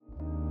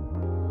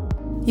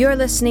You're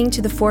listening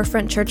to the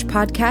Forefront Church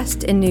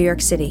podcast in New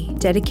York City,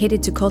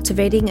 dedicated to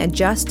cultivating a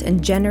just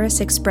and generous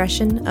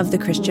expression of the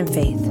Christian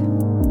faith.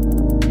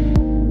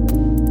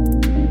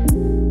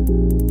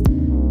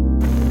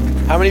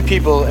 How many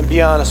people, and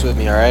be honest with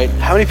me, all right?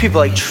 How many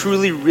people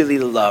truly, really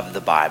love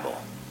the Bible?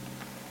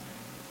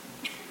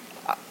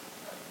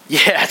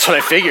 Yeah, that's what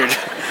I figured.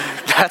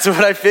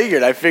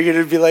 I figured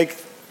it'd be like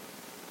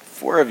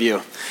 4 of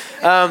you.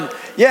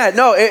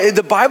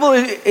 The Bible,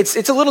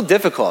 it's a little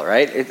difficult,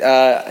 right?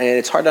 And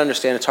it's hard to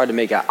understand. It's hard to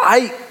make out.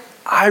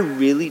 I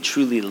really,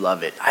 truly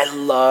love it. I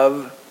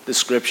love the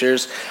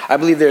scriptures. I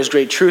believe there's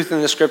great truth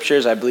in the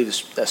scriptures. I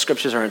believe that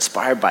scriptures are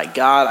inspired by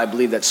God. I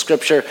believe that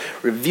scripture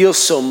reveals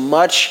so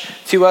much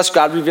to us.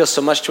 God reveals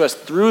so much to us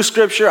through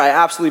scripture. I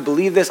absolutely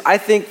believe this. I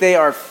think they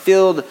are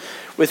filled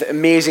with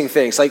amazing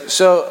things.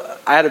 So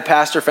I had a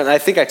pastor friend. I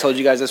think I told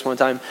you guys this one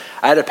time.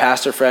 I had a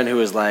pastor friend who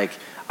was like,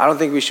 I don't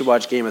think we should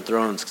watch Game of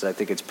Thrones because I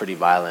think it's pretty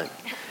violent.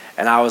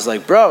 And I was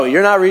like, bro,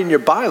 you're not reading your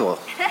Bible.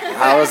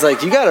 I was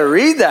like, you got to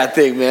read that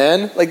thing,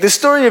 man. Like the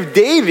story of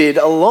David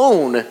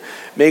alone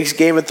makes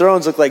Game of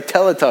Thrones look like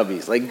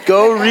Teletubbies. Like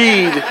go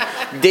read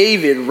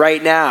David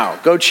right now.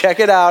 Go check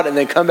it out and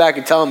then come back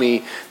and tell me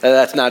that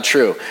that's not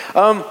true.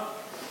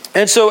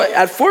 And so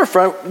at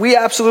Forefront, we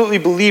absolutely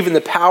believe in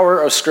the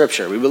power of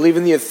Scripture. We believe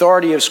in the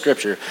authority of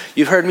Scripture.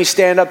 You've heard me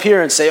stand up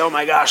here and say, oh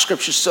my gosh,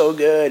 Scripture's so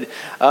good.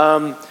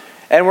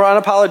 And we're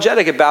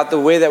unapologetic about the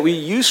way that we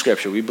use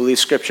Scripture. We believe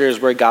Scripture is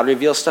where God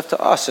reveals stuff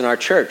to us in our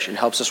church and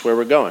helps us where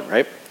we're going,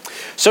 right?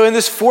 So in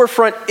this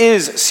Forefront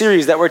Is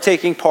series that we're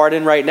taking part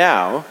in right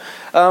now,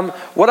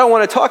 what I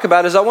want to talk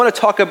about is I want to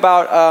talk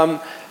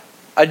about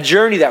a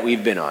journey that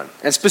we've been on.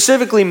 And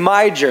specifically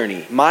my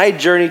journey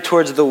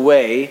towards the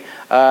way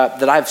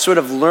that I've sort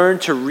of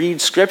learned to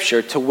read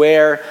Scripture to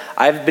where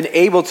I've been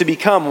able to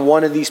become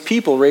one of these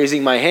people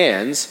raising my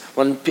hands.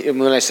 When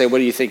I say, what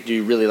do you think? Do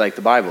you really like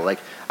the Bible? Like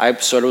I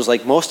sort of was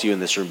like most of you in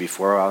this room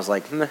before. I was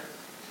like,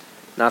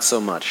 not so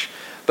much.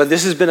 But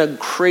this has been a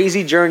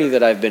crazy journey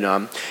that I've been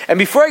on. And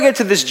before I get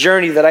to this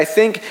journey that I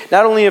think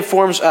not only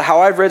informs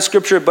how I've read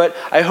Scripture, but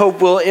I hope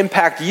will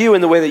impact you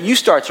in the way that you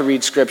start to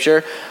read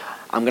Scripture,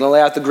 I'm going to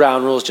lay out the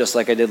ground rules just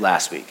like I did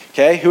last week.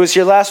 Okay? Who was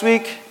here last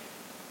week?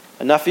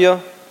 Enough of you?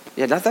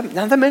 Yeah, not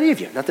that many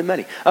of you. Not that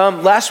many.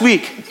 Last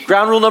week,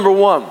 ground rule number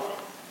 1.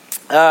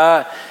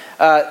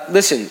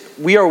 Listen,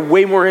 we are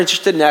way more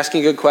interested in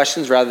asking good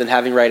questions rather than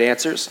having right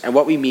answers. And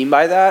what we mean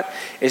by that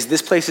is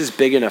this place is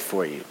big enough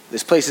for you.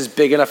 This place is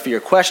big enough for your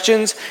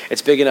questions.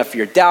 It's big enough for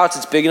your doubts.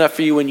 It's big enough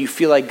for you when you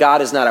feel like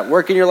God is not at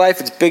work in your life.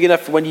 It's big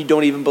enough for when you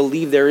don't even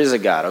believe there is a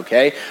God,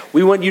 okay?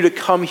 We want you to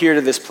come here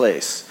to this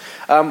place.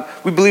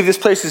 We believe this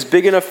place is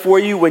big enough for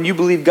you when you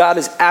believe God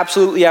is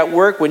absolutely at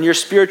work, when your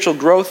spiritual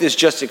growth is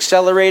just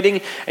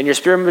accelerating and your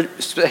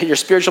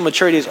spiritual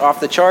maturity is off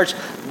the charts.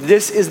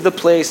 This is the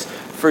place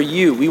for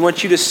you. We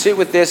want you to sit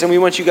with this and we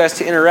want you guys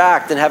to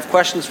interact and have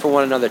questions for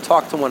one another,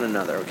 talk to one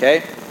another,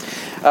 okay?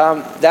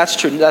 That's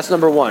true. That's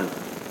number 1.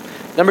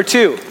 Number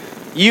 2,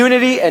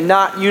 unity and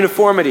not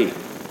uniformity.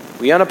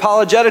 We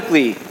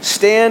unapologetically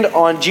stand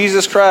on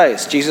Jesus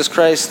Christ. Jesus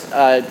Christ's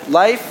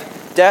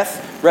life,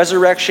 death,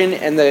 resurrection,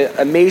 and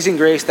the amazing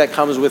grace that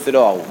comes with it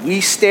all. We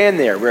stand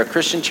there. We're a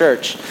Christian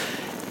church.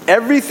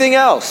 Everything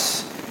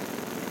else,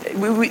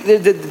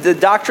 the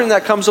doctrine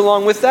that comes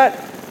along with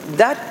that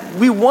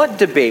we want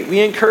debate.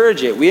 We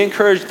encourage it. We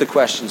encourage the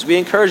questions. We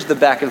encourage the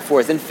back and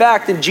forth. In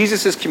fact, in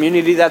Jesus'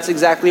 community, that's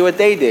exactly what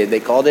they did.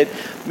 They called it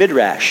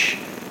midrash.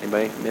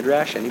 Anybody?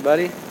 Midrash?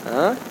 Anybody?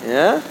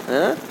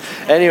 Yeah?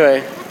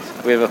 Anyway,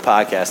 we have a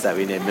podcast that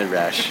we named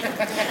Midrash.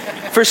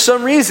 For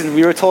some reason,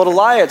 we were told a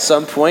lie at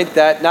some point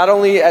that not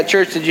only at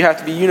church did you have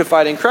to be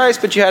unified in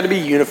Christ, but you had to be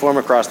uniform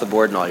across the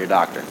board in all your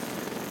doctrine.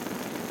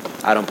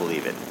 I don't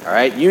believe it, all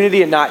right?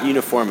 Unity and not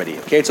uniformity,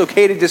 okay? It's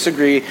okay to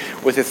disagree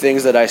with the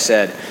things that I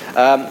said.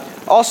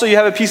 Also, you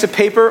have a piece of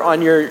paper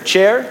on your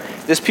chair.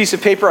 This piece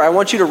of paper, I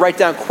want you to write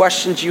down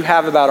questions you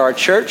have about our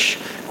church,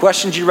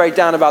 questions you write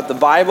down about the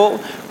Bible,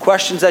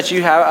 questions that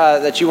you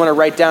have that you want to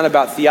write down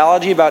about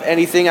theology, about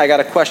anything. I got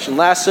a question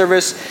last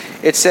service.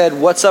 It said,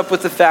 what's up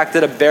with the fact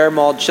that a bear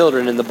mauled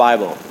children in the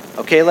Bible?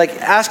 Okay, like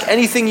ask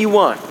anything you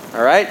want,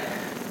 all right?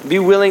 Be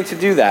willing to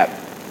do that.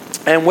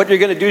 And what you're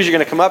going to do is you're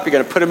going to come up, you're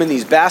going to put them in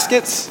these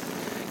baskets,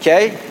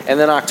 okay? And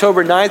then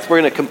October 9th, we're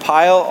going to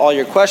compile all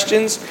your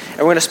questions, and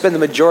we're going to spend the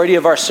majority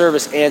of our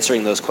service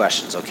answering those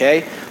questions,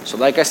 okay? So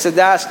like I said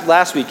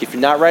last week, if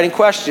you're not writing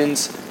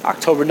questions,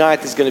 October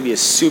 9th is going to be a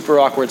super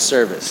awkward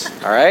service,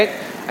 all right?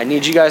 I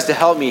need you guys to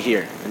help me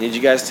here. I need you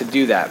guys to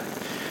do that.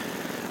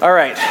 All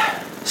right,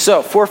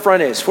 so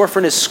Forefront is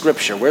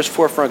Scripture. Where's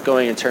Forefront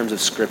going in terms of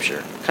Scripture?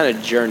 What kind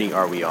of journey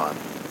are we on?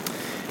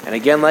 And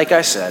again, like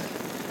I said,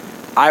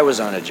 I was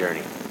on a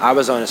journey. I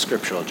was on a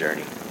scriptural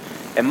journey.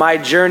 And my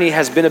journey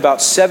has been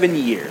about 7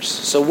 years.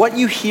 So what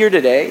you hear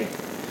today,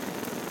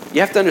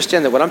 you have to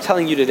understand that what I'm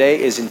telling you today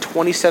is in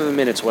 27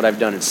 minutes what I've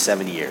done in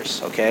 7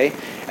 years, okay?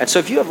 And so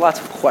if you have lots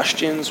of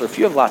questions or if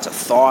you have lots of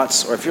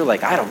thoughts or if you're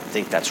like, I don't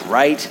think that's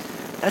right,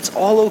 that's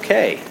all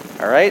okay,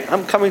 all right?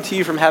 I'm coming to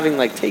you from having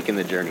taken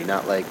the journey,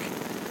 not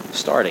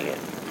starting it,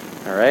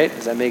 All right?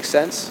 Does that make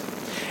sense?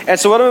 And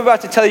so what I'm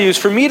about to tell you is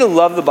for me to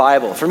love the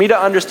Bible, for me to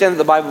understand that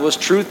the Bible was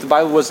truth, the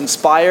Bible was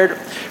inspired,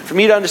 for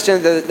me to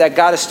understand that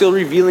God is still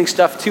revealing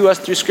stuff to us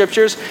through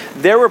scriptures,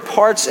 there were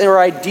parts or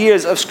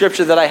ideas of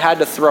scripture that I had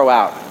to throw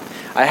out.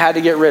 I had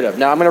to get rid of.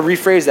 Now I'm going to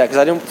rephrase that because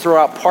I didn't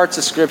throw out parts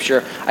of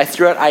scripture. I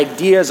threw out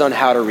ideas on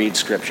how to read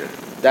scripture.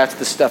 That's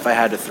the stuff I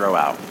had to throw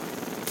out.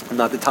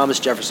 Not the Thomas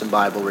Jefferson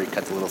Bible where you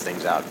cut the little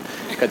things out,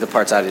 cut the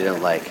parts out you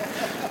don't like.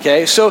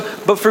 Okay,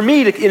 but for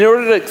me, in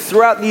order to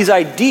throw out these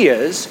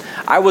ideas,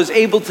 I was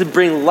able to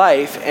bring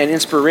life and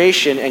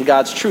inspiration and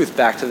God's truth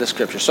back to the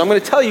scripture. So I'm going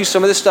to tell you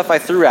some of the stuff I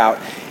threw out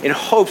in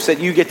hopes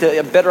that you get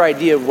a better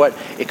idea of what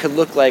it could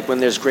look like when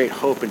there's great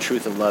hope and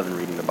truth and love in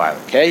reading the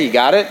Bible. Okay, you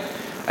got it?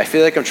 I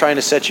feel like I'm trying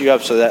to set you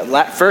up so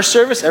that first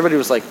service, everybody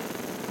was like,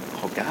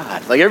 oh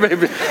God. Like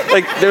everybody,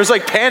 like there was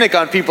like panic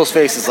on people's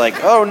faces,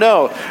 like, oh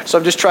no. So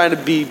I'm just trying to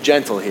be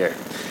gentle here.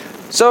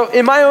 So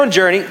in my own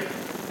journey,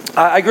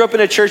 I grew up in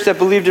a church that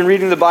believed in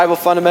reading the Bible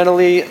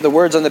fundamentally. The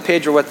words on the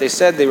page were what they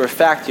said. They were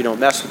fact. You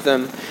don't mess with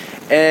them.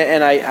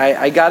 And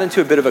I got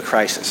into a bit of a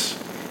crisis.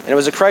 And it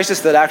was a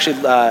crisis that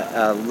actually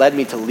led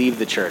me to leave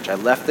the church. I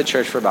left the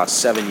church for about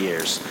 7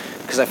 years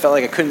because I felt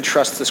like I couldn't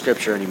trust the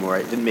scripture anymore.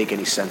 It didn't make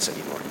any sense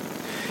anymore.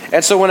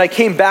 And so when I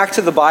came back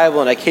to the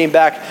Bible and I came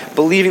back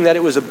believing that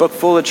it was a book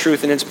full of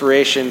truth and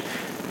inspiration,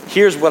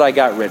 here's what I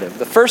got rid of.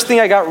 The first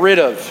thing I got rid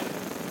of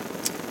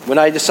when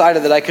I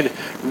decided that I could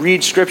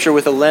read scripture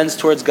with a lens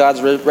towards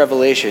God's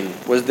revelation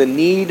was the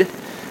need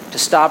to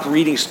stop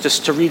reading,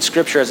 just to read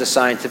scripture as a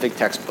scientific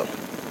textbook.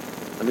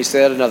 Let me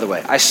say that another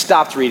way. I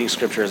stopped reading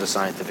scripture as a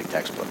scientific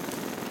textbook.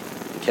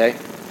 Okay?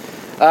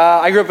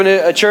 I grew up in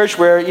a church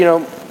where,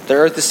 the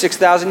earth is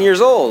 6,000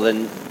 years old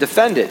and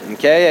defend it,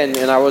 okay?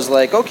 And I was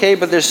like, okay,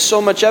 but there's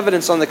so much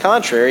evidence on the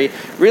contrary,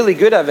 really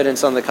good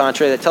evidence on the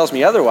contrary that tells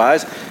me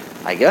otherwise.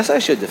 I guess I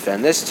should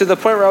defend this, to the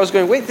point where I was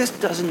going, wait, this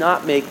does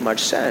not make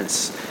much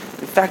sense.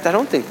 In fact, I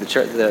don't think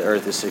the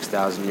earth is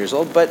 6,000 years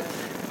old, but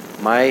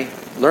my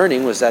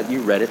learning was that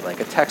you read it like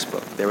a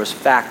textbook. There was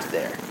fact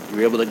there. You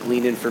were able to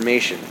glean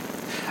information.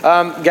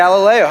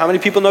 Galileo, how many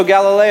people know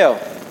Galileo?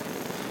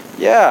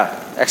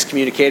 Yeah,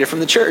 excommunicated from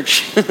the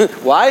church.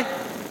 Why?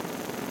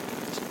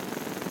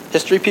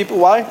 History people,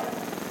 why?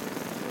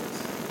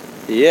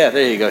 Yeah,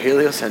 there you go,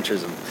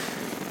 heliocentrism.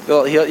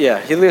 Well,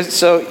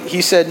 so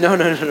he said, no.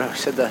 He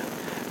said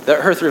the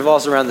earth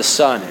revolves around the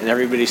sun. And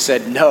everybody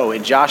said, no.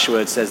 In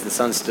Joshua, it says the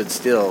sun stood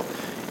still.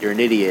 You're an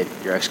idiot.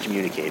 You're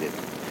excommunicated.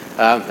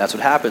 That's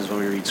what happens when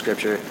we read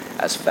scripture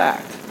as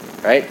fact,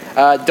 right?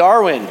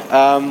 Darwin.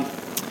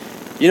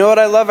 You know what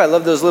I love? I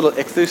love those little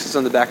ichthus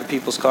on the back of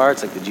people's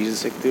cars, like the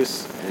Jesus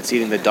ichthus, and it's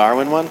eating the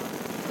Darwin one.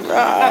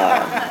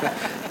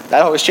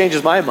 That always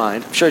changes my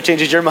mind. I'm sure it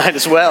changes your mind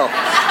as well.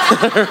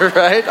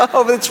 Right?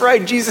 Oh, that's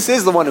right. Jesus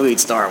is the one who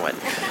eats Darwin.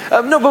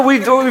 No, but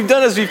what we've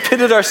done is we've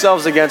pitted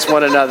ourselves against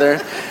one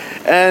another.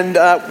 And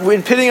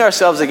in pitting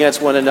ourselves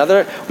against one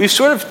another, we've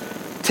sort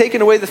of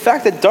taken away the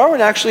fact that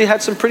Darwin actually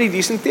had some pretty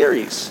decent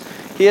theories.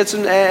 He had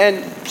some,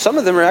 and some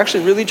of them are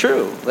actually really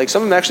true. Like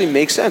some of them actually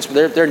make sense.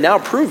 They're now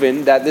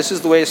proven that this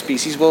is the way a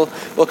species will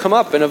come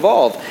up and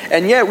evolve.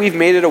 And yet we've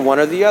made it a one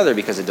or the other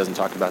because it doesn't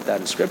talk about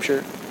that in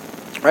Scripture.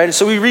 Right? And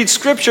so we read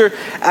Scripture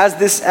as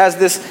this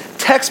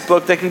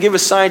textbook that can give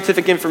us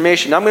scientific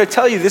information. Now, I'm going to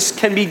tell you this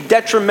can be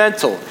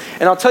detrimental.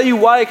 And I'll tell you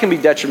why it can be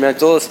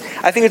detrimental.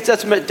 I think it's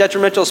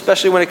detrimental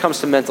especially when it comes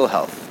to mental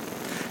health.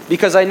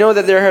 Because I know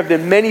that there have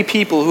been many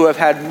people who have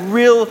had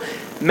real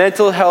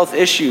mental health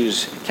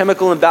issues,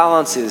 chemical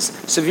imbalances,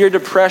 severe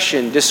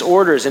depression,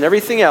 disorders, and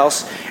everything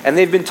else. And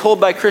they've been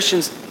told by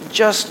Christians,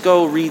 just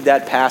go read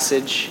that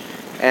passage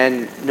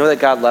and know that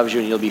God loves you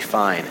and you'll be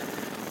fine.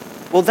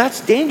 Well,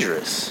 that's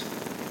dangerous.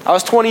 I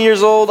was 20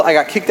 years old. I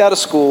got kicked out of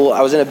school.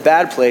 I was in a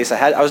bad place.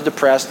 I was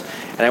depressed.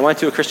 And I went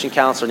to a Christian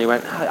counselor and he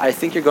went, I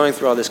think you're going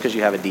through all this because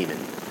you have a demon.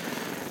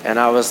 And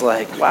I was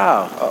like,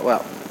 wow,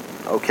 well,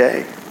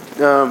 okay.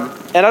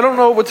 And I don't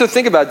know what to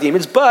think about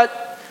demons,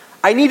 but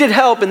I needed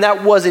help, and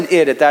that wasn't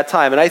it at that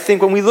time. And I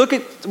think when we look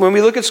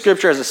at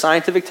Scripture as a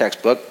scientific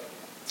textbook,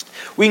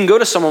 we can go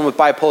to someone with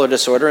bipolar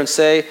disorder and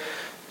say,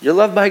 you're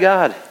loved by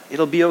God.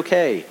 It'll be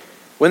okay.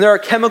 When there are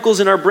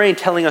chemicals in our brain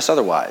telling us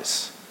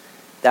otherwise,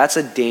 that's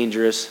a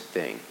dangerous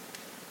thing.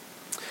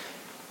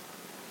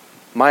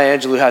 Maya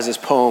Angelou has this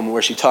poem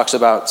where she talks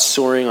about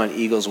soaring on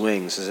eagle's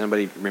wings. Does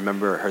anybody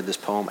remember or heard this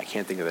poem? I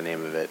can't think of the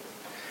name of it.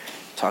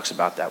 Talks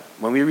about that.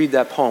 When we read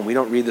that poem, we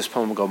don't read this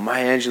poem and go,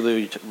 Maya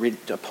Angelou, read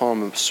a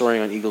poem of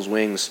soaring on eagle's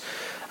wings.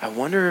 I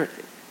wonder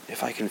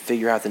if I can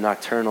figure out the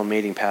nocturnal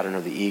mating pattern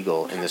of the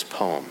eagle in this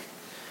poem.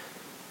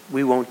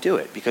 We won't do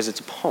it because it's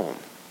a poem.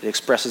 It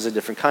expresses a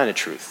different kind of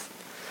truth.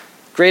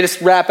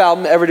 Greatest rap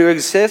album ever to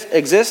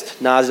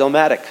exist,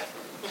 Nas-Illmatic.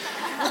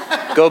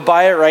 Go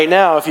buy it right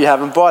now if you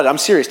haven't bought it. I'm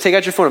serious. Take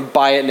out your phone and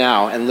buy it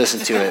now and listen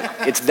to it.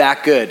 It's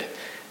that good.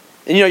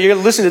 And you're going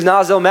to listen to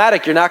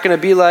Nas-Illmatic. You're not going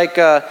to be like,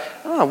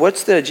 on,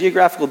 what's the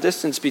geographical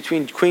distance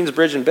between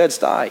Queensbridge and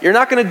Bed-Stuy? You're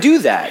not going to do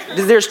that.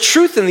 There's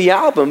truth in the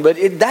album, but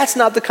that's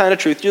not the kind of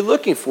truth you're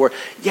looking for.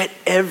 Yet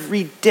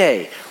every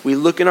day we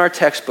look in our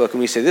textbook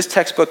and we say, this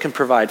textbook can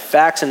provide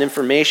facts and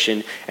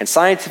information and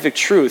scientific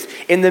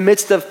truth in the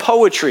midst of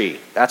poetry.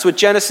 That's what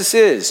Genesis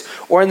is.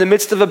 Or in the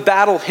midst of a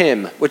battle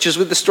hymn, which is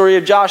what the story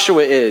of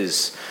Joshua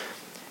is.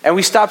 And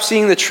we stop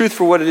seeing the truth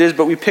for what it is,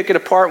 but we pick it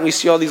apart and we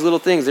see all these little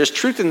things. There's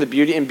truth in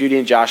beauty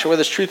in Joshua.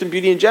 There's truth in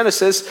beauty in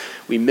Genesis.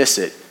 We miss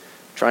it,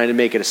 trying to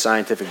make it a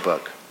scientific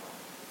book.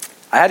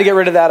 I had to get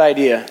rid of that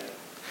idea.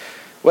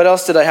 What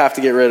else did I have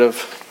to get rid of?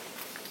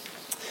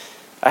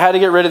 I had to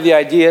get rid of the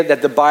idea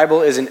that the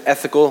Bible is an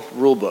ethical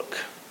rule book.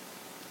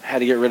 I had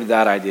to get rid of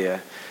that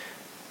idea.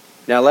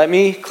 Now let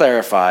me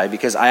clarify,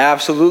 because I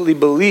absolutely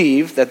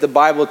believe that the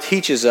Bible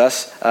teaches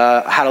us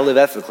how to live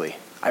ethically.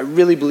 I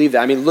really believe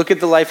that. I mean, look at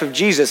the life of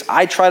Jesus.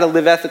 I try to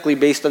live ethically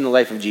based on the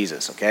life of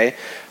Jesus, okay?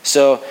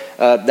 So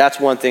that's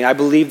one thing. I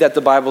believe that the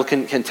Bible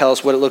can tell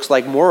us what it looks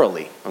like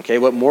morally, okay?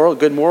 What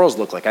good morals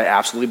look like. I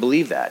absolutely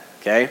believe that,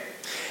 okay?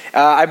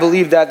 I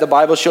believe that the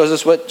Bible shows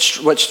us what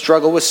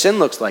struggle with sin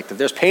looks like, that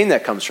there's pain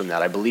that comes from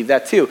that. I believe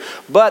that too.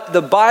 But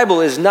the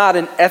Bible is not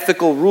an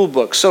ethical rule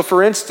book. So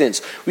for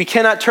instance, we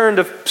cannot turn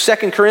to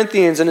 2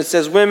 Corinthians and it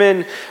says,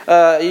 women,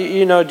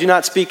 do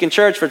not speak in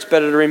church, for it's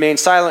better to remain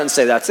silent, and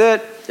say, that's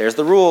it. There's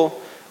the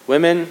rule.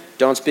 Women,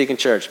 don't speak in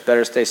church.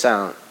 Better stay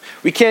silent.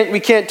 We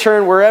can't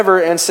turn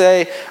wherever and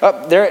say,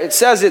 oh, there it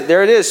says it,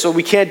 there it is. So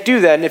we can't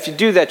do that. And if you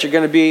do that, you're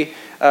going to be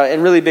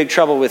in really big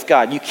trouble with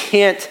God. You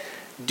can't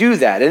do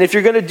that. And if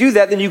you're going to do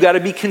that, then you got to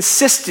be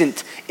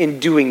consistent in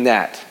doing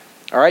that.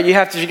 All right?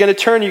 If you're going to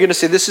turn, you're going to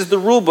say, this is the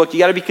rule book. You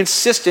got to be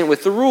consistent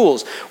with the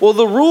rules. Well,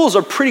 the rules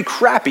are pretty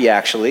crappy,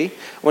 actually,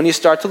 when you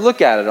start to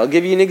look at it. I'll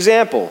give you an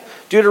example.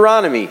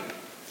 Deuteronomy.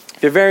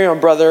 If your very own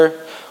brother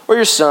or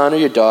your son or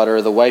your daughter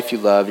or the wife you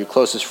love, your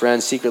closest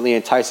friend, secretly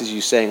entices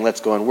you saying,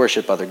 let's go and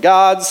worship other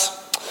gods,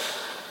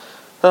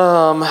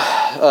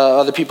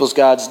 other people's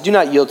gods, do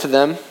not yield to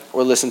them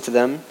or listen to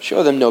them.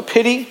 Show them no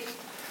pity.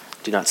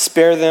 Do not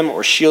spare them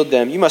or shield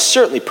them. You must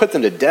certainly put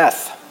them to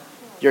death.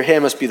 Your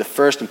hand must be the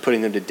first in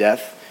putting them to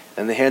death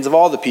and in the hands of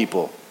all the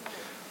people.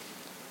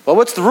 Well,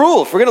 what's the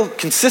rule? If we're going to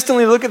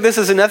consistently look at this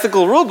as an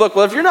ethical rule book,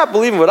 well, if you're not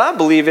believing what I'm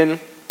believing,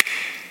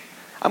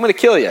 I'm going to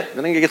kill you. And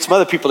I'm going to get some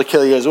other people to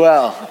kill you as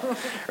well.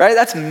 Right?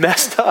 That's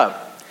messed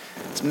up.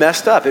 It's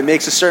messed up. It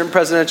makes a certain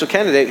presidential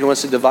candidate who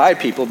wants to divide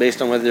people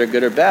based on whether they're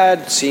good or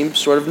bad seem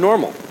sort of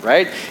normal,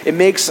 right? It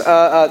makes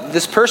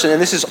this person, and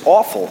this is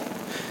awful.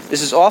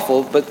 This is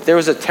awful, but there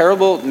was a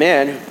terrible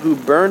man who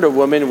burned a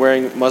woman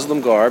wearing Muslim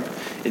garb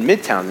in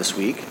Midtown this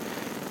week.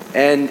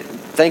 And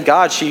thank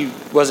God she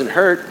wasn't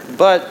hurt.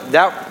 But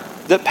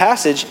the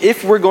passage,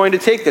 if we're going to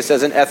take this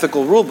as an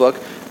ethical rule book,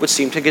 would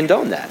seem to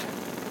condone that.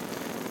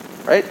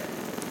 Right?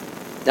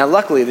 Now,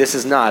 luckily, this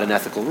is not an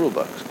ethical rule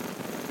book.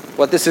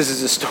 What this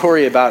is a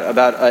story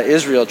about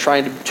Israel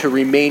trying to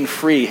remain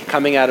free,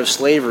 coming out of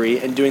slavery,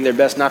 and doing their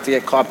best not to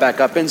get caught back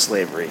up in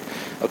slavery.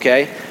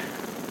 Okay?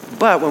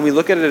 But when we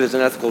look at it as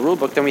an ethical rule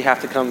book, then we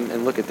have to come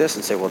and look at this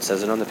and say, well, it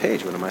says it on the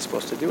page. What am I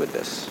supposed to do with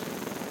this?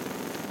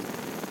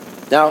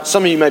 Now,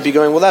 some of you might be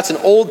going, well, that's an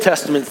Old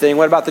Testament thing.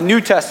 What about the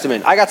New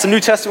Testament? I got some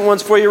New Testament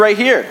ones for you right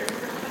here.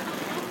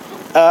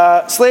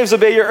 Slaves,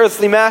 obey your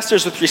earthly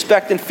masters with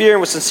respect and fear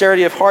and with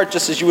sincerity of heart,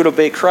 just as you would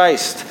obey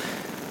Christ.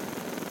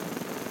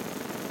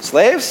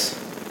 Slaves?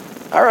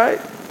 All right.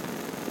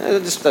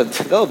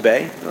 They'll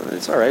obey.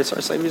 It's all right.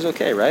 Slavery's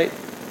okay, right?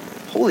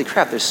 Holy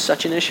crap, there's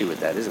such an issue with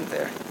that, isn't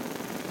there?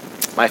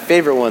 My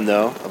favorite one,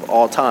 though, of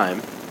all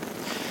time,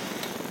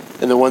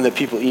 and the one that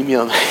people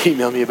email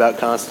me about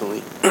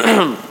constantly.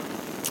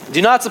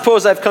 Do not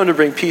suppose I've come to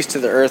bring peace to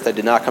the earth. I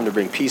did not come to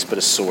bring peace, but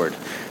a sword.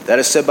 That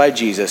is said by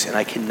Jesus, and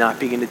I cannot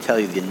begin to tell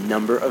you the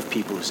number of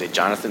people who say,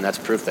 Jonathan, that's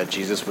proof that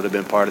Jesus would have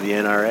been part of the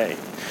NRA.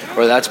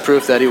 Or that's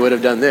proof that he would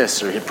have done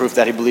this, or proof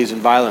that he believes in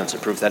violence, or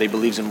proof that he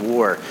believes in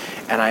war.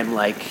 And I'm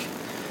like,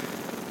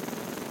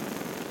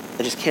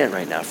 I just can't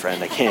right now,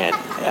 friend. I can't.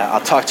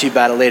 I'll talk to you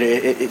about it later.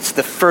 It's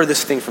the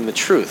furthest thing from the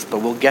truth, but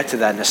we'll get to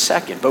that in a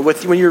second. But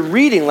when you're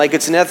reading like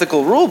it's an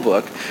ethical rule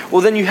book,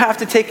 well, then you have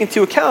to take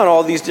into account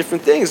all these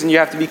different things, and you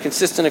have to be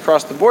consistent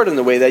across the board in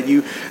the way that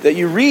you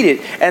read it.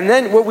 And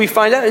then what we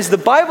find out is the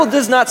Bible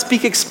does not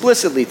speak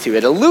explicitly to it.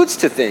 It alludes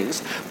to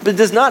things, but it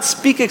does not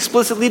speak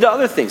explicitly to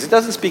other things. It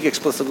doesn't speak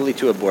explicitly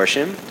to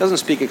abortion. It doesn't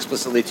speak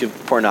explicitly to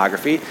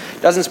pornography.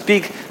 It doesn't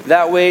speak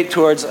that way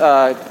towards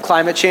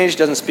climate change. It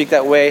doesn't speak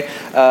that way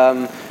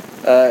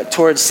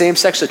towards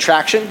same-sex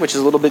attraction, which is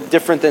a little bit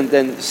different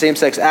than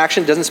same-sex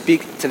action. It doesn't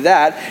speak to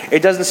that.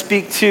 It doesn't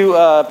speak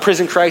to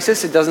prison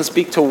crisis. It doesn't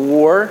speak to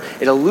war.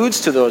 It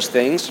alludes to those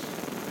things.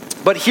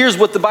 But here's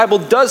what the Bible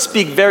does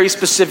speak very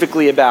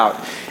specifically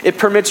about. It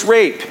permits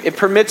rape. It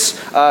permits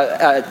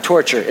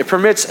torture. It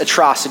permits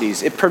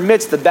atrocities. It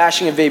permits the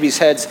bashing of babies'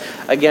 heads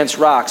against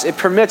rocks. It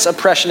permits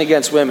oppression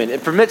against women.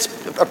 It permits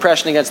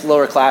oppression against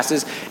lower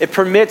classes. It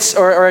permits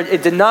or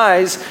it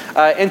denies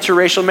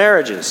interracial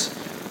marriages.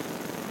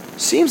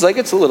 Seems like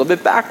it's a little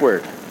bit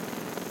backward,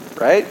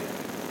 right?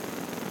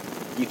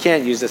 You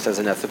can't use this as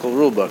an ethical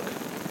rule book.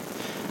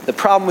 The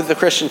problem with the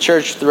Christian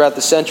church throughout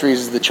the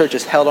centuries is the church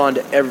has held on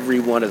to every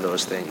one of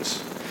those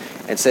things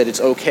and said it's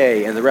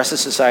okay, and the rest of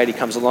society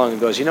comes along and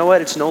goes, you know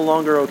what, it's no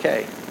longer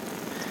okay.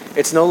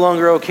 It's no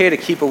longer okay to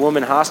keep a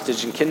woman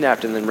hostage and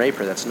kidnapped and then rape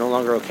her. That's no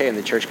longer okay. And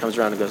the church comes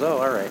around and goes, oh,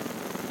 all right.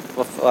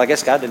 Well, I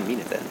guess God didn't mean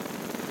it then.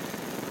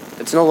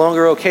 It's no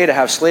longer okay to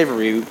have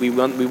slavery. We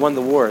won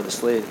the war.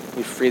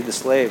 We freed the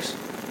slaves.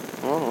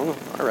 Oh,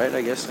 all right,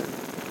 I guess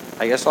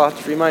I'll have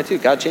to free mine too.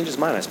 God changed his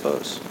mind, I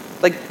suppose.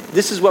 Like,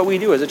 this is what we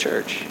do as a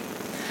church.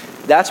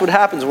 That's what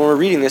happens when we're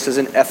reading this as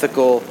an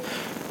ethical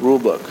rule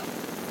book.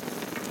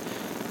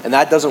 And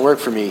that doesn't work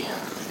for me.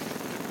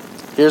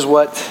 Here's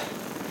what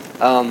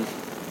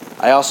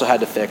I also had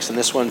to fix, and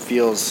this one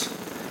feels,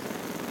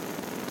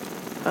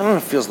 I don't know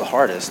if it feels the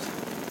hardest.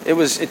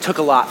 It took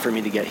a lot for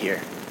me to get here.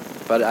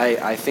 But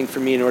I think for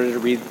me, in order to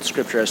read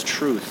Scripture as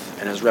truth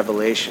and as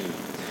revelation,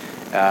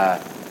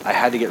 I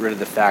had to get rid of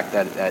the fact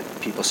that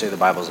people say the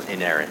Bible is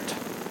inerrant.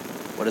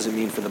 What does it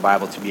mean for the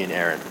Bible to be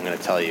inerrant? I'm going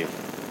to tell you.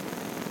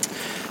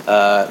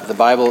 The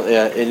Bible,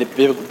 in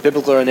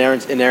biblical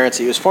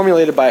inerrancy, it was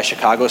formulated by a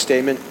Chicago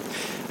statement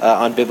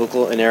on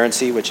biblical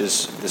inerrancy, which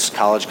is this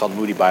college called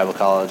Moody Bible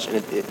College.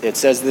 And it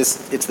says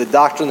this: it's the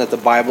doctrine that the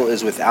Bible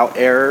is without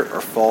error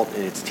or fault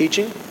in its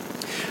teaching,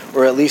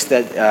 or at least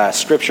that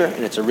Scripture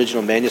in its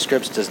original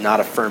manuscripts does not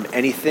affirm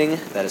anything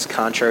that is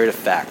contrary to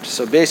fact.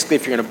 So basically,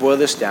 if you're going to boil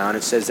this down,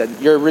 it says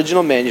that your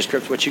original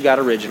manuscript, what you got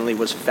originally,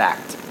 was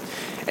fact.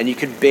 And you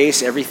could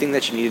base everything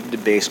that you needed to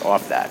base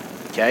off that,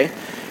 okay?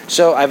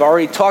 So I've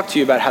already talked to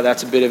you about how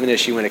that's a bit of an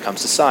issue when it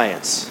comes to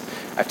science.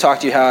 I've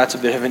talked to you how that's a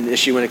bit of an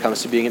issue when it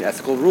comes to being an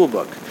ethical rule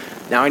book.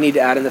 Now I need to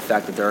add in the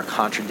fact that there are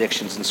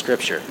contradictions in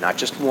Scripture. Not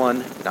just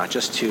one, not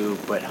just two,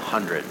 but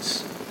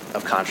hundreds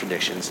of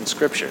contradictions in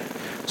Scripture.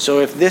 So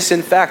if this,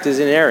 in fact, is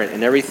inerrant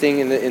and everything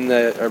in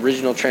the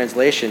original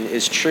translation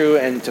is true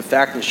and to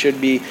fact and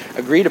should be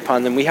agreed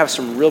upon, then we have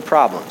some real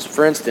problems.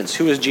 For instance,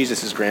 who is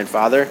Jesus'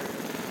 grandfather?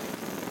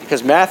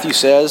 Because Matthew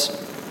says,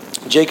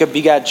 Jacob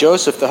begat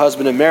Joseph, the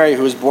husband of Mary,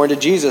 who was born to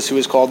Jesus, who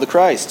is called the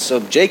Christ. So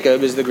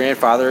Jacob is the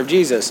grandfather of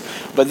Jesus.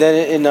 But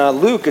then in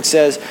Luke, it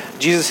says,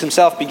 Jesus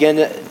himself began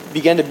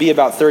to be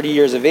about 30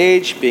 years of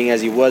age, being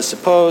as he was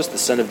supposed, the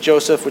son of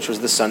Joseph, which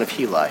was the son of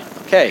Heli.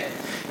 Okay.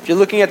 If you're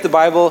looking at the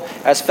Bible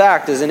as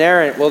fact, as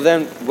inerrant, well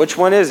then, which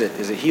one is it?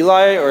 Is it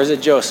Heli or is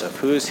it Joseph?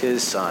 Who's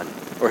his son?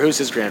 Or who's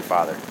his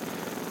grandfather?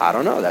 I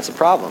don't know. That's a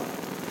problem.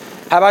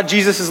 How about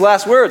Jesus'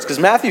 last words? Because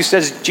Matthew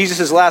says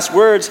Jesus' last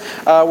words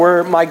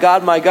were, my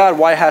God,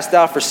 why hast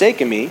thou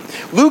forsaken me?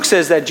 Luke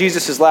says that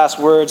Jesus' last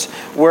words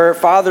were,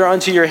 Father,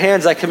 unto your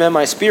hands I commend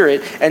my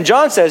spirit. And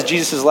John says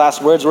Jesus'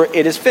 last words were,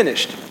 it is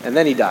finished. And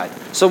then he died.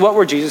 So what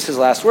were Jesus'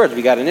 last words?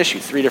 We got an issue.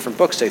 3 different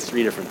books say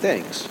 3 different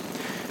things.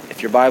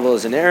 If your Bible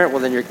is inerrant,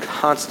 well then you're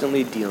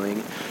constantly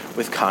dealing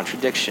with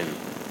contradiction.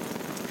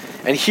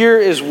 And here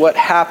is what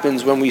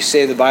happens when we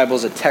say the Bible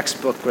is a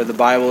textbook, or the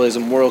Bible is a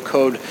moral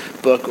code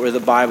book, or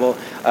the Bible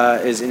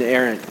is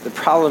inerrant. The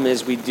problem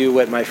is we do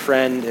what my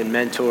friend and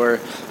mentor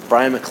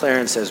Brian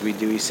McLaren says we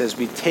do. He says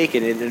we take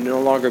it and it no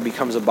longer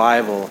becomes a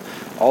Bible.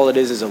 All it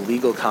is a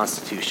legal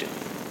constitution.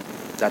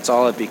 That's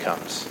all it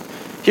becomes.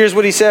 Here's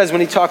what he says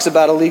when he talks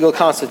about a legal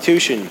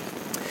constitution.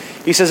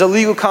 He says a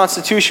legal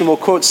constitution will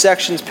quote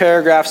sections,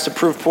 paragraphs to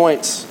prove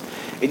points.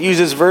 It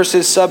uses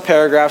verses,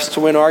 subparagraphs to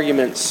win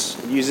arguments.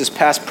 It uses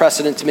past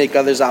precedent to make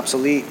others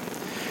obsolete.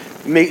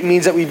 It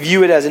means that we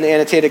view it as an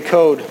annotated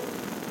code.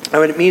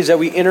 And it means that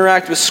we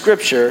interact with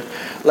Scripture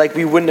like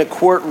we would in a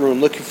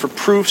courtroom, looking for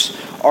proofs,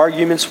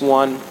 arguments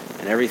won,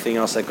 and everything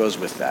else that goes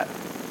with that.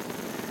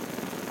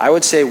 I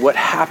would say what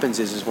happens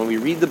is when we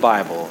read the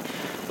Bible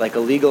like a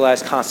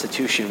legalized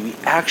constitution, we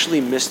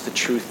actually miss the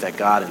truth that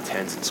God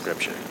intends in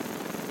Scripture.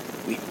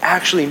 We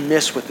actually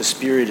miss what the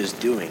Spirit is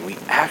doing. We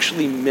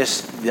actually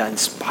miss the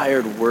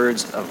inspired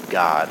words of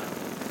God.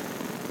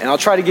 And I'll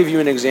try to give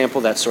you an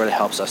example that sort of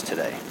helps us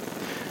today.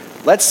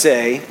 Let's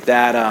say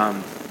that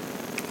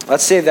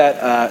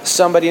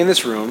somebody in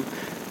this room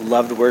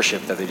loved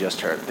worship that they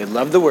just heard. They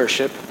loved the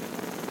worship,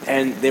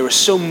 and they were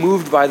so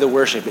moved by the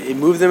worship. It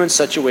moved them in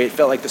such a way, it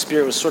felt like the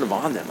Spirit was sort of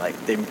on them.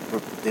 Like they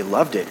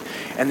loved it.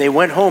 And they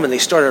went home and they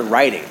started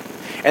writing.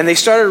 And they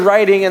started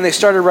writing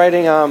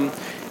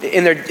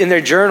in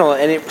their journal,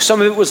 and some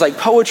of it was like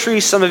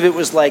poetry, some of it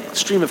was like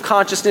stream of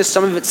consciousness,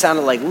 some of it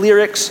sounded like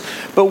lyrics.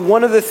 But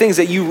one of the things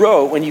that you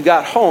wrote when you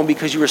got home,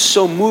 because you were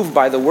so moved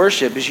by the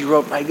worship, is you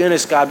wrote, my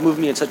goodness, God moved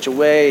me in such a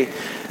way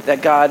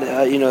that God,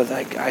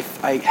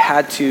 I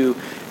had to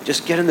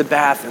just get in the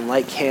bath and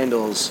light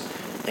candles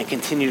and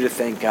continue to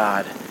thank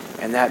God,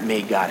 and that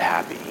made God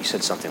happy. You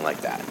said something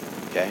like that,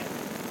 okay?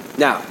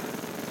 Now,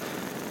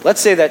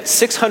 let's say that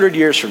 600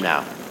 years from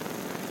now,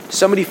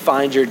 somebody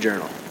finds your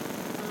journal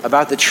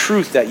about the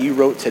truth that you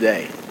wrote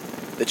today,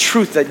 the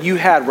truth that you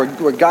had,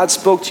 where God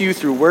spoke to you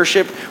through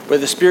worship, where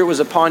the Spirit was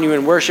upon you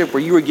in worship,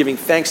 where you were giving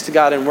thanks to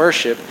God in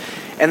worship.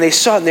 And they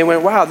saw it and they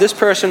went, wow, this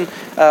person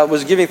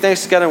was giving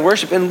thanks to God in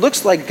worship. And it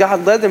looks like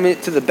God led them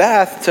to the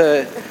bath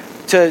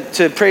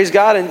to praise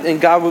God,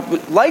 and God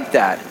would like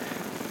that.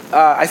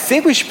 I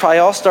think we should probably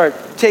all start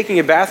taking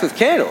a bath with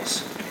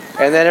candles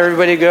And then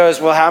everybody goes,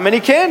 well, how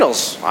many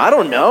candles? I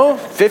don't know,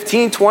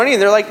 15, 20?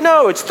 And they're like,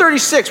 no, it's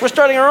 36. We're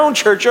starting our own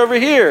church over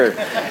here.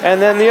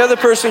 And then the other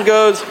person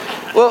goes,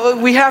 well,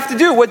 we have to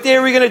do it. What day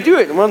are we going to do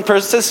it? And one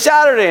person says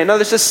Saturday,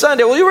 another says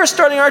Sunday. Well, you were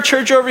starting our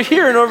church over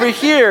here and over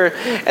here.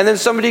 And then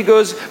somebody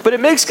goes, but it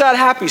makes God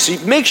happy.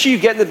 So make sure you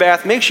get in the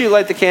bath. Make sure you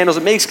light the candles.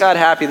 It makes God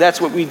happy. That's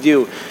what we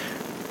do.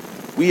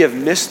 We have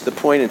missed the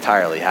point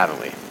entirely, haven't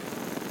we?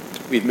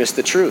 We've missed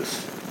the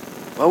truth.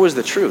 What was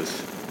the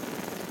truth?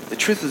 The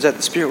truth is that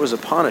the Spirit was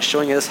upon us,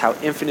 showing us how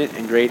infinite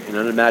and great and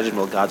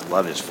unimaginable God's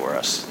love is for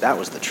us. That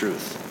was the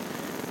truth.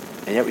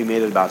 And yet we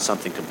made it about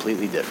something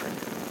completely different.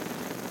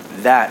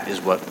 That is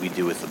what we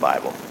do with the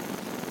Bible.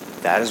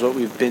 That is what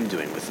we've been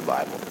doing with the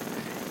Bible.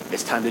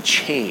 It's time to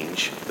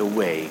change the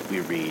way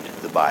we read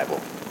the Bible.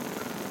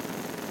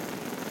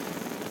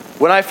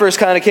 When I first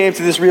kind of came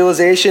to this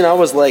realization, I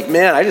was like,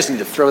 man, I just need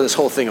to throw this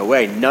whole thing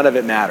away. None of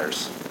it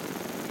matters.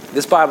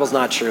 This Bible's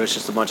not true. It's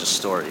just a bunch of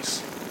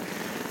stories.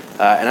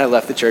 And I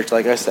left the church,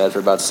 like I said, for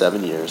about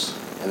 7 years.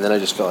 And then I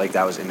just felt like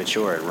that was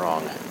immature and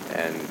wrong.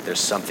 And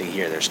there's something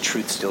here. There's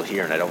truth still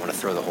here, and I don't want to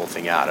throw the whole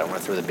thing out. I don't want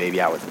to throw the baby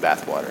out with the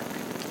bathwater.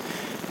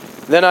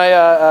 Then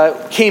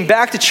I came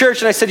back to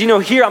church, and I said,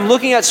 here, I'm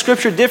looking at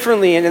Scripture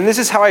differently, and this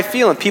is how I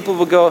feel. And people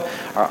would go,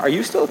 are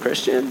you still a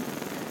Christian?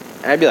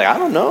 And I'd be like, I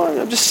don't know.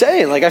 I'm just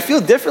saying. I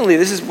feel differently.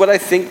 This is what I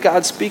think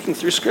God's speaking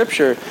through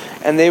Scripture.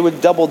 And they would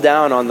double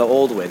down on the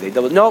old way.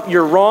 Nope,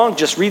 you're wrong.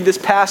 Just read this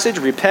passage,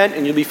 repent,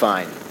 and you'll be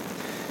fine.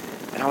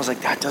 And I was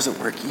like, that doesn't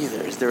work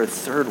either. Is there a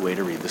third way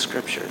to read the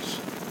Scriptures?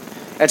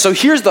 And so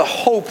here's the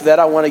hope that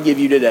I want to give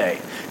you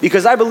today,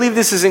 because I believe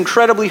this is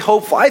incredibly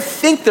hopeful. I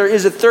think there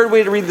is a third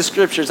way to read the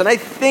Scriptures, and I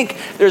think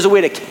there's a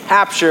way to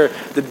capture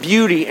the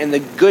beauty and the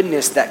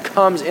goodness that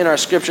comes in our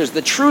Scriptures,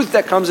 the truth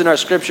that comes in our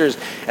Scriptures.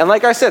 And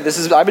like I said,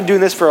 I've been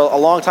doing this for a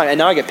long time, and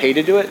now I get paid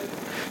to do it.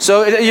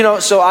 So,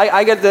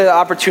 I get the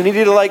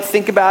opportunity to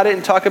think about it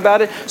and talk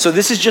about it. So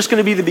this is just going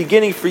to be the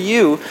beginning for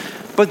you.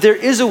 But there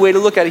is a way to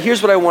look at it.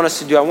 Here's what I want us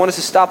to do. I want us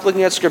to stop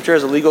looking at Scripture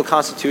as a legal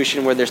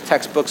constitution where there's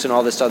textbooks and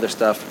all this other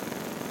stuff.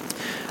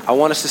 I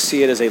want us to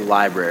see it as a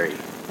library.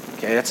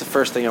 Okay, that's the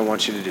first thing I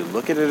want you to do.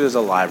 Look at it as a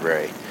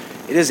library.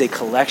 It is a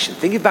collection.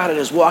 Think about it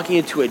as walking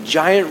into a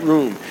giant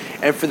room,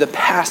 and for the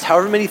past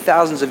however many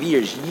thousands of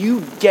years,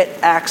 you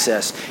get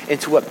access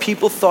into what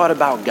people thought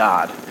about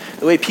God,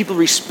 the way people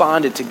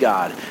responded to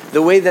God,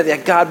 the way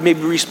that God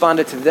maybe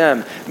responded to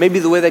them, maybe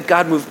the way that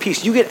God moved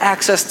peace. You get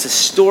access to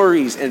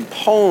stories and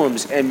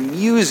poems and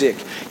music.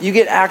 You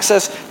get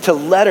access to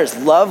letters,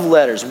 love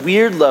letters,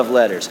 weird love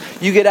letters.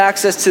 You get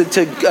access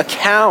to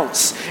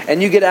accounts,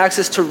 and you get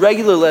access to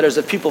regular letters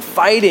of people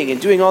fighting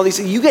and doing all these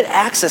things. You get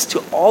access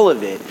to all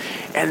of it,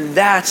 and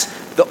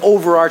that's the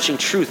overarching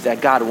truth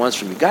that God wants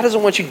from you. God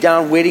doesn't want you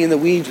down waiting in the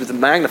weeds with a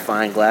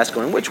magnifying glass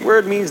going, which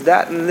word means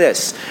that and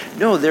this?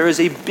 No, there is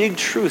a big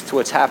truth to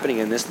what's happening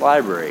in this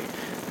library.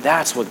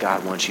 That's what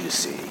God wants you to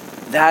see.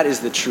 That is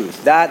the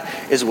truth.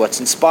 That is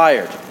what's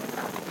inspired.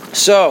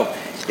 So,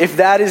 if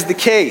that is the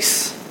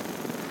case,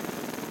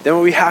 then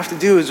what we have to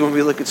do is when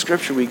we look at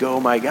Scripture, we go, oh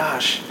my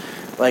gosh,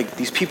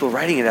 these people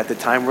writing it at the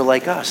time were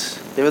like us.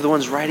 They were the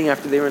ones writing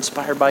after they were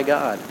inspired by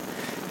God.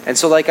 And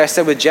so like I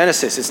said with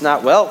Genesis, it's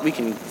not, we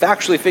can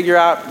factually figure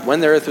out when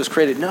the earth was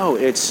created. No,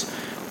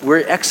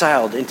 we're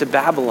exiled into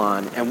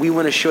Babylon, and we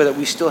want to show that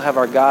we still have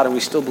our God, and we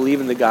still believe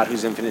in the God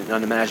who's infinite and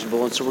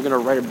unimaginable. And so we're going to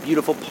write a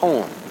beautiful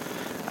poem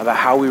about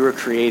how we were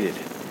created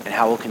and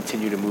how we'll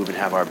continue to move and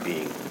have our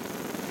being.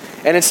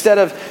 And instead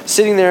of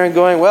sitting there and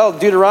going,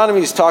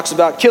 Deuteronomy talks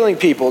about killing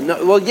people.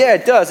 No, yeah,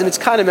 it does, and it's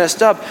kind of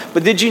messed up.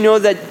 But did you know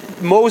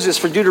that Moses,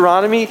 for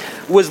Deuteronomy,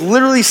 was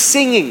literally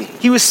singing?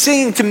 He was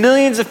singing to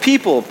millions of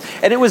people.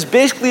 And it was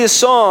basically a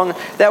song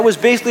that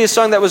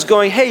was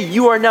going, hey,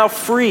 you are now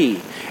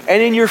free.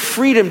 And in your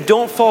freedom,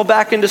 don't fall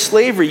back into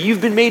slavery.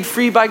 You've been made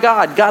free by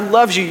God. God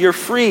loves you. You're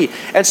free.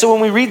 And so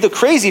when we read the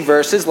crazy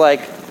verses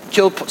like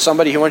kill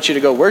somebody who wants you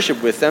to go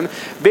worship with them,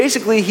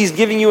 basically he's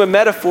giving you a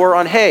metaphor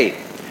on, hey,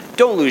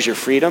 don't lose your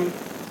freedom.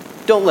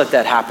 Don't let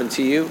that happen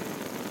to you.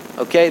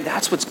 Okay?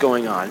 That's what's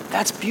going on.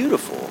 That's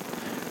beautiful.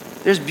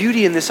 There's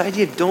beauty in this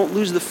idea. Don't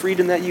lose the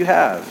freedom that you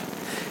have.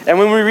 And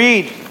when we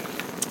read,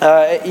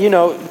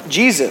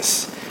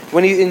 Jesus,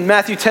 in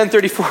Matthew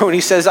 10:34, when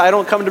he says, I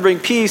don't come to bring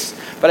peace,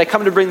 but I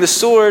come to bring the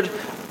sword,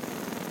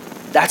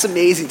 that's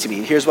amazing to me.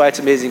 And here's why it's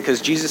amazing,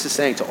 because Jesus is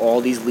saying to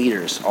all these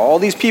leaders, all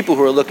these people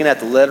who are looking at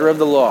the letter of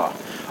the law,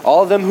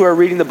 all of them who are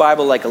reading the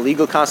Bible like a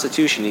legal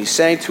constitution, he's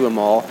saying to them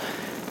all,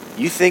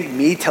 you think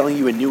me telling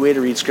you a new way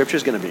to read Scripture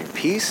is going to bring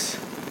peace?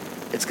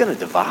 It's going to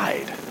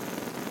divide.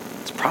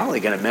 It's probably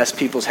going to mess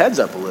people's heads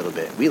up a little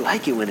bit. We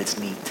like it when it's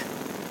neat.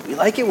 We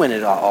like it when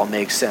it all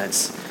makes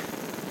sense.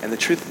 And the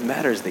truth of the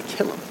matter is they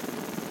kill him.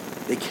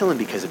 They kill him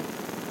because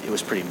it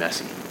was pretty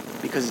messy,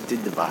 because it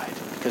did divide,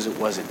 because it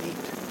wasn't neat.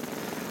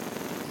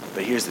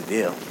 But here's the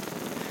deal.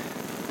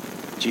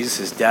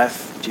 Jesus'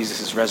 death,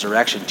 Jesus'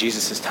 resurrection,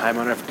 Jesus' time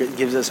on earth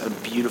gives us a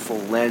beautiful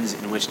lens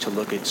in which to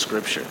look at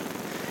Scripture.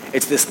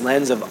 It's this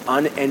lens of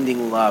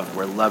unending love,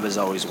 where love is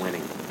always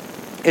winning.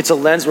 It's a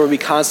lens where we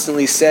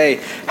constantly say,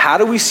 how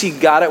do we see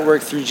God at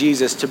work through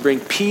Jesus to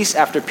bring peace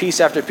after peace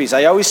after peace?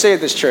 I always say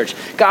at this church,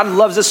 God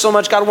loves us so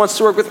much, God wants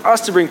to work with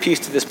us to bring peace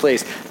to this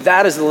place.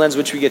 That is the lens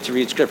which we get to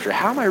read Scripture.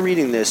 How am I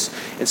reading this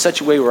in such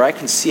a way where I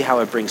can see how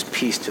it brings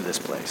peace to this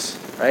place,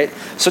 right?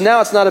 So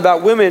now it's not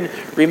about women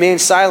remain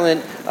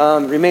silent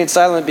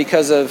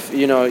because of,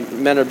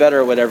 men are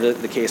better or whatever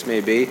the case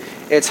may be.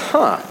 It's,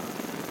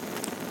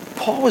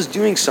 Paul was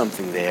doing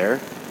something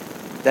there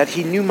that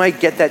he knew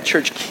might get that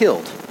church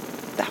killed.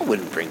 That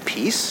wouldn't bring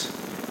peace.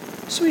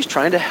 So he's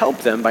trying to help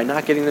them by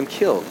not getting them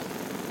killed.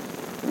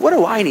 What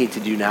do I need to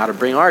do now to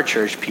bring our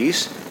church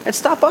peace and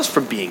stop us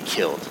from being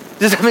killed?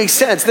 Does that make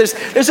sense?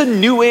 There's a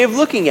new way of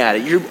looking at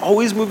it. You're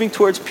always moving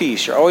towards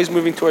peace. You're always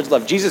moving towards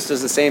love. Jesus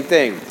does the same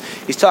thing.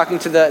 He's talking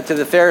to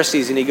the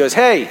Pharisees and he goes,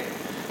 hey,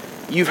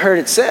 you've heard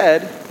it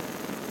said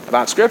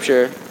about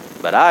Scripture,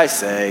 but I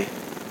say,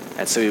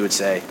 and so he would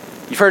say,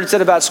 you've heard it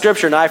said about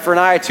Scripture, an eye for an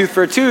eye, a tooth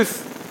for a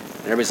tooth.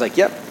 And everybody's like,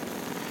 yep.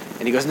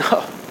 And he goes,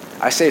 no.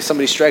 I say if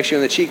somebody strikes you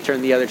on the cheek,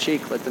 turn the other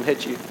cheek, let them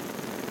hit you.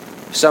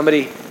 If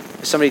somebody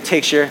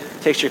takes your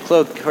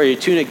cloak or your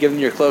tunic, give them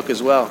your cloak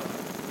as well.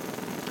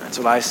 That's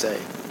what I say.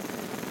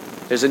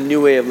 There's a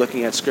new way of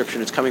looking at Scripture,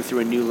 and it's coming through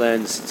a new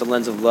lens. It's a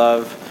lens of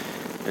love,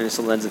 and it's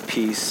a lens of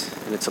peace,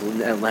 and it's a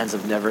lens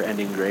of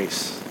never-ending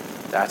grace.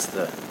 That's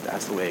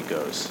the way it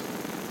goes.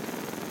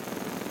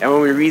 And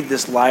when we read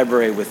this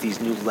library with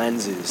these new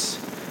lenses,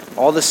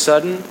 all of a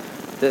sudden,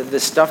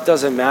 the stuff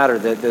doesn't matter.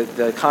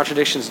 The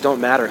contradictions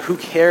don't matter. Who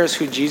cares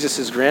who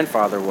Jesus'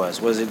 grandfather was?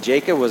 Was it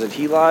Jacob? Was it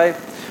Heli?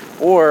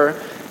 Or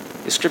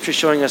is Scripture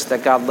showing us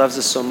that God loves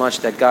us so much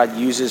that God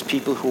uses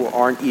people who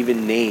aren't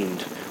even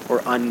named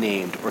or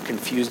unnamed or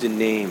confused in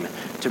name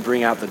to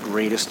bring out the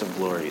greatest of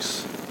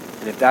glories?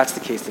 And if that's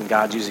the case, then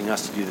God's using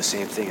us to do the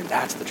same thing, and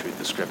that's the truth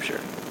of Scripture.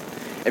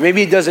 And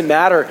maybe it doesn't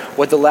matter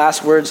what the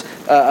last words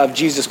of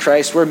Jesus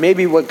Christ were.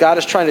 Maybe what God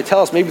is trying to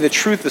tell us, maybe the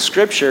truth of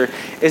Scripture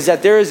is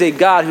that there is a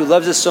God who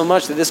loves us so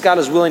much that this God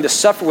is willing to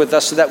suffer with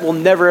us so that we'll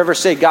never ever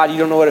say, God, you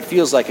don't know what it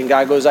feels like. And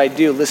God goes, I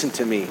do. Listen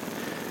to me.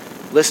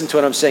 Listen to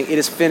what I'm saying. It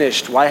is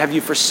finished. Why have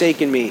you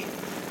forsaken me?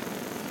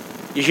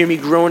 You hear me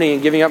groaning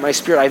and giving up my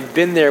spirit. I've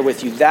been there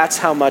with you. That's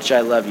how much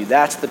I love you.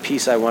 That's the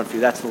peace I want for you.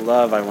 That's the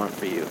love I want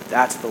for you.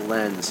 That's the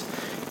lens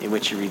in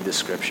which you read the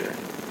Scripture.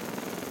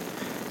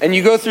 And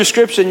you go through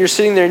Scripture and you're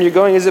sitting there and you're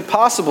going, is it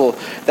possible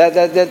that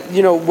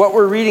what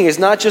we're reading is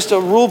not just a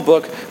rule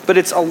book, but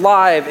it's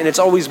alive and it's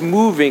always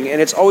moving and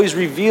it's always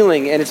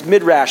revealing and it's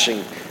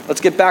midrashing?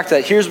 Let's get back to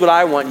that. Here's what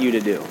I want you to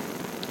do.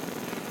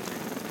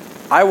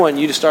 I want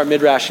you to start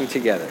midrashing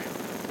together.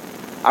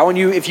 I want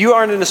you, if you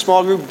aren't in a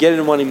small group, get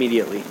in one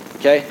immediately,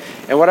 okay?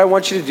 And what I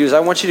want you to do is I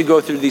want you to go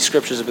through these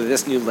Scriptures with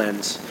this new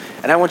lens.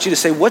 And I want you to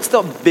say, what's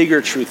the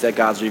bigger truth that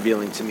God's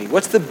revealing to me?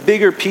 What's the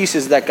bigger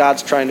pieces that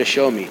God's trying to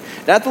show me?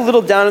 Not the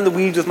little down in the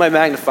weeds with my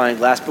magnifying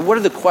glass, but what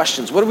are the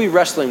questions? What are we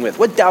wrestling with?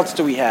 What doubts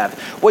do we have?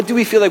 What do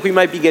we feel like we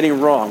might be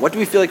getting wrong? What do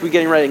we feel like we're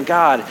getting right? And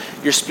God,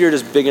 your Spirit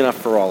is big enough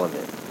for all of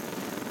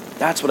it.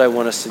 That's what I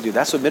want us to do.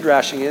 That's what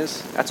midrashing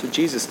is. That's what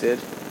Jesus did.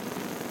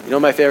 You know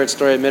my favorite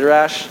story of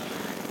midrash?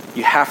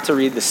 You have to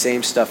read the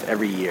same stuff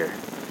every year.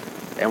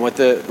 And what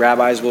the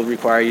rabbis will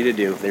require you to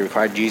do, they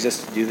require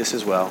Jesus to do this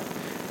as well.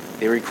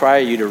 They require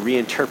you to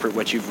reinterpret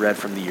what you've read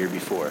from the year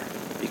before,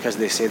 because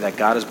they say that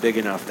God is big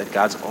enough that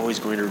God's always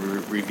going to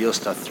reveal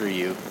stuff through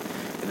you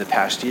in the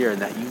past year,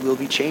 and that you will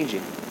be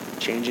changing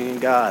in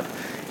God.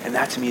 And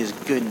that to me is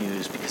good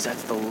news, because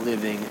that's the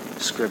living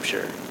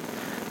Scripture.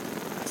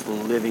 That's the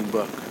living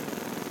book.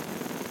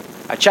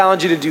 I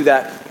challenge you to do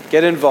that.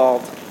 Get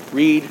involved.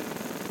 Read,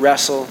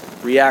 wrestle,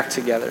 react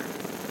together.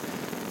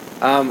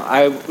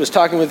 I was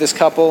talking with this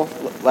couple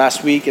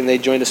last week, and they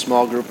joined a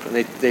small group, and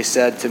they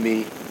said to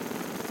me,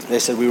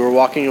 we were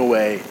walking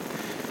away,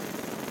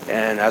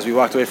 and as we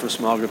walked away from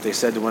small group, they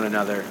said to one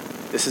another,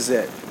 this is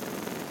it.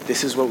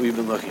 This is what we've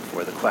been looking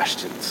for, the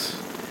questions,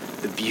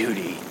 the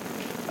beauty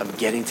of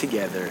getting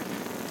together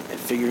and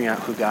figuring out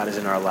who God is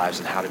in our lives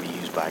and how to be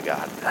used by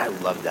God. And I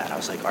loved that. I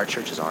was like, our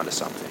church is on to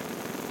something.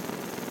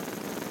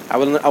 I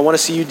want to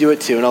see you do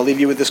it too, and I'll leave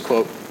you with this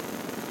quote.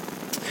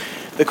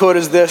 The quote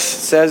is this.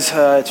 It says,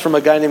 it's from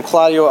a guy named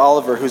Claudio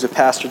Oliver, who's a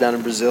pastor down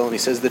in Brazil, and he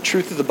says, the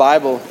truth of the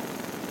Bible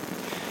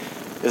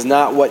is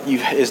not what you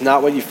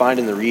find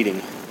in the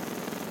reading.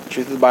 The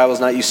truth of the Bible is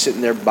not you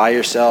sitting there by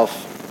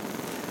yourself.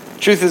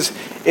 Truth is,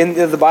 in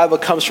the Bible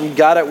comes from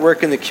God at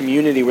work in the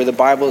community, where the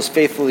Bible is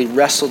faithfully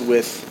wrestled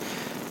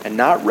with and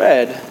not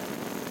read,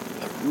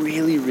 but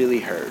really, really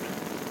heard.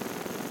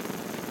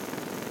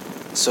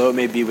 So it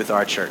may be with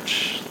our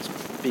church.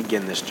 Let's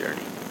begin this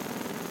journey.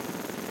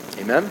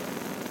 Amen?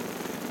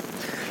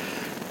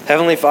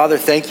 Heavenly Father,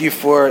 thank you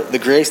for the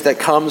grace that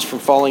comes from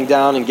falling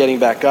down and getting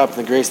back up, and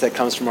the grace that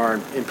comes from our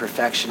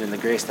imperfection, and the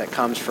grace that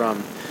comes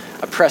from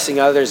oppressing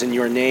others in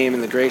your name,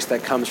 and the grace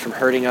that comes from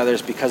hurting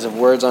others because of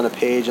words on a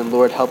page. And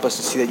Lord, help us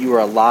to see that you are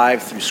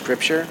alive through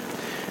Scripture,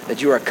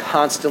 that you are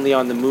constantly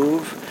on the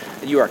move,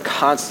 that you are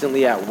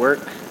constantly at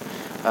work,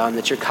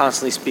 that you're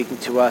constantly speaking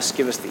to us.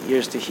 Give us the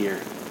ears to hear.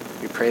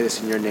 We pray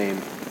this in your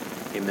name.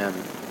 Amen.